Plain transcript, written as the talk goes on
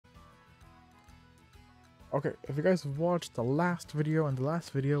Okay, if you guys watched the last video, in the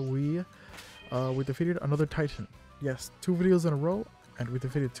last video we defeated another Titan. Yes, 2 videos in a row, and we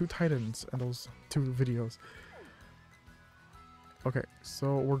defeated 2 Titans in those 2 videos. Okay,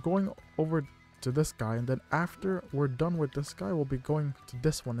 so we're going over to this guy, and then after we're done with this guy, we'll be going to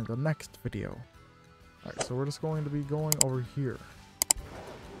this one in the next video. Alright, so we're just going to be going over here.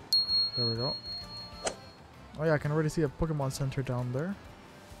 There we go. Oh yeah, I can already see a Pokemon Center down there.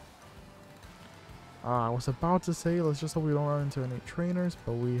 I was about to say, let's just hope we don't run into any trainers,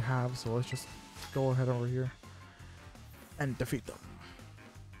 but we have, so let's just go ahead over here and defeat them.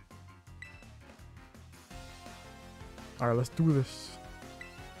 Alright, let's do this.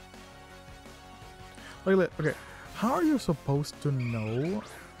 Okay, how are you supposed to know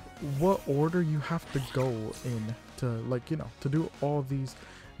what order you have to go in to, like, you know, to do all these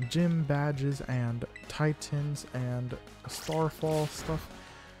gym badges and Titans and Starfall stuff?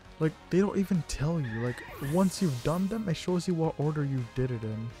 Like, they don't even tell you. Like, once you've done them, it shows you what order you did it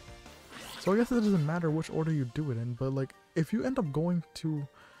in. So I guess it doesn't matter which order you do it in, but like, if you end up going to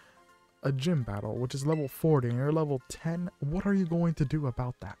a gym battle, which is level 40, and you're level 10, what are you going to do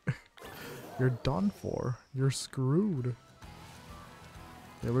about that? You're done for. You're screwed.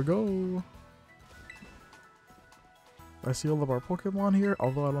 There we go. I see all of our Pokemon here,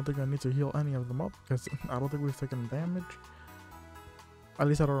 although I don't think I need to heal any of them up, because I don't think we've taken damage. At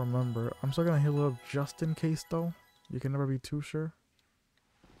least I don't remember. I'm still gonna heal it up just in case though. You can never be too sure.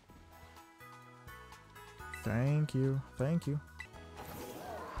 Thank you. Thank you.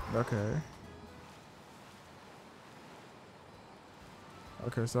 Okay.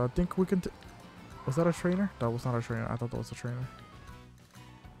 Okay, so I think we can... Was that a trainer? That was not a trainer. I thought that was a trainer.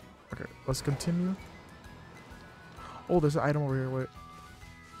 Okay, let's continue. Oh, there's an item over here. Wait.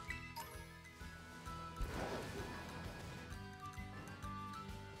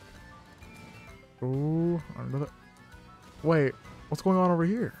 Ooh, another... Wait, what's going on over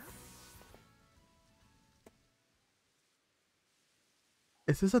here?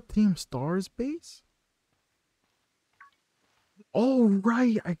 Is this a Team Stars base? Oh,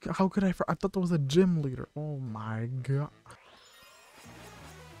 right! How could I... I thought that was a gym leader. Oh my god.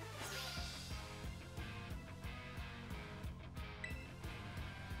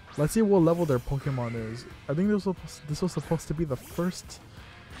 Let's see what level their Pokemon is. I think this was supposed to be the first...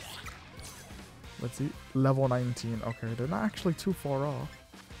 Let's see. Level 19. Okay, they're not actually too far off.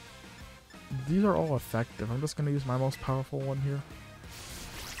 These are all effective. I'm just going to use my most powerful one here.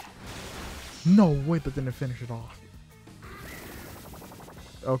 No, wait, that didn't finish it off.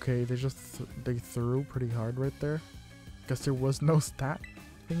 Okay, they threw pretty hard right there. Guess there was no stat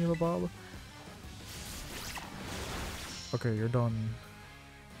thingy about it. Okay, you're done.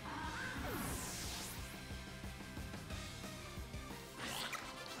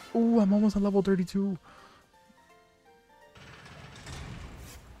 Ooh, I'm almost at level 32.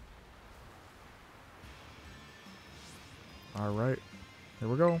 Alright. Here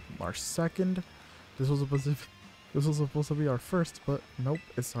we go. Our second. This was supposed to be our first, but nope,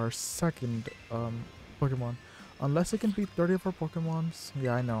 it's our second Pokemon. Unless it can beat 30 of our Pokemons.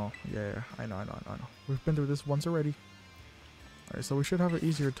 Yeah, I know. Yeah, I know. We've been through this once already. Alright, so we should have an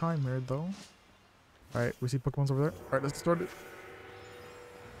easier time here though. Alright, we see Pokemons over there. Alright, let's start it.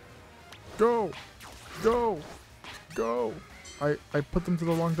 Go! Go! Go! I put them to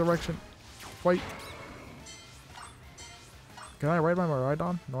the wrong direction. Fight! Can I ride my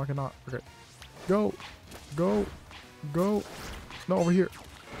Rhydon? No, I cannot. Okay. Go! Go! Go! No, over here.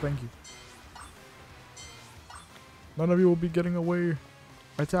 Thank you. None of you will be getting away.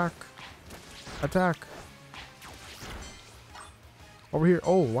 Attack! Attack! Over here.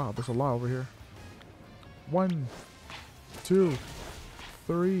 Oh, wow. There's a lot over here. 1, 2,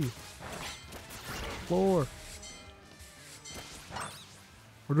 3, 4.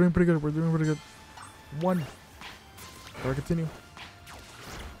 We're doing pretty good. We're doing pretty good. 1. Gotta continue.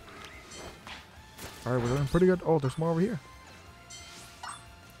 Alright, we're doing pretty good. Oh, there's more over here.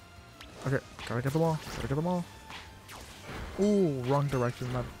 Okay, gotta get them all. Gotta get them all. Ooh, wrong direction.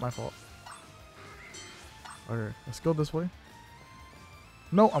 My fault. Okay, let's go this way.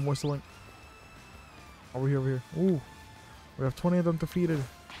 No, I'm whistling. Over here, over here. Ooh, we have 20 of them defeated.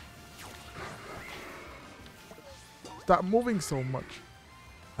 Stop moving so much.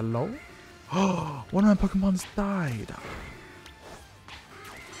 Hello? Oh, one of my Pokemons died.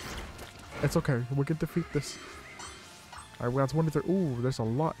 It's okay. We can defeat this. Alright, we got 23. Ooh, there's a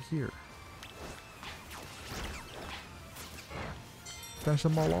lot here. Finish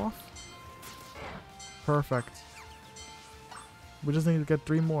them all off. Perfect. We just need to get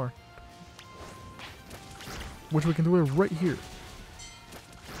 3 more. Which we can do it right here.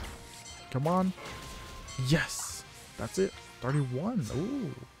 Come on. Yes! That's it. 31.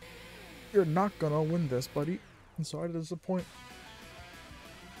 Ooh. You're not gonna win this, buddy. I'm sorry to disappoint.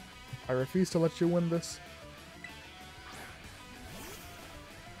 I refuse to let you win this.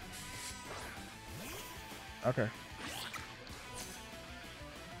 Okay.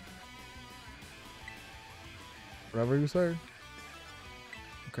 Whatever you say.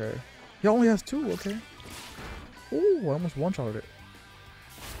 Okay. He only has 2, okay. Ooh, I almost one-shotted it.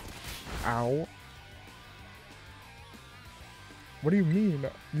 Ow. What do you mean?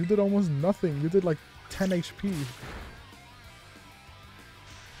 You did almost nothing. You did like 10 HP.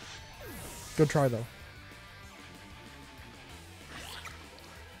 Good try though.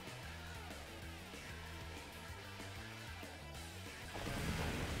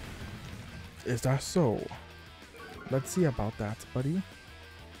 Is that so? Let's see about that, buddy.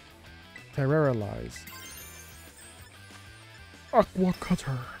 Terrorize. Aqua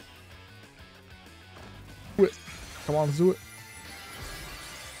Cutter. Do it. Come on, let's do it.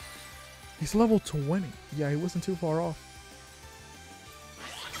 He's level 20. Yeah, he wasn't too far off.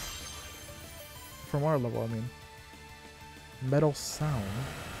 From our level, I mean. Metal Sound.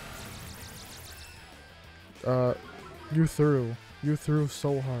 You threw. You threw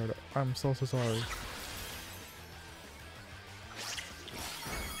so hard. I'm so sorry.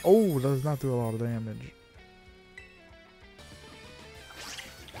 Oh, does not do a lot of damage.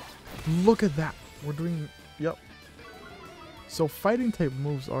 Look at that. We're doing... Yep. So fighting type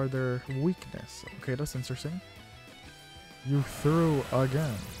moves are their weakness. Okay, that's interesting. You threw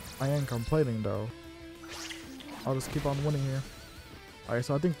again. I ain't complaining though. I'll just keep on winning here. Alright,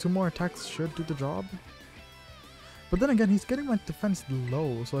 so I think 2 more attacks should do the job. But then again, he's getting my defense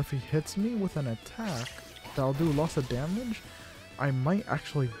low. So if he hits me with an attack that'll do lots of damage, I might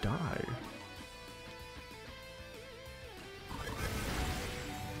actually die.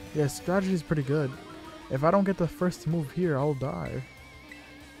 Yeah, strategy is pretty good. If I don't get the first move here, I'll die.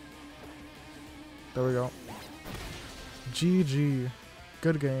 There we go. GG.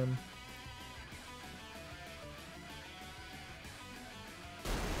 Good game.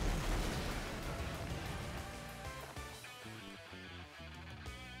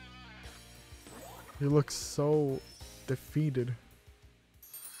 He looks so defeated.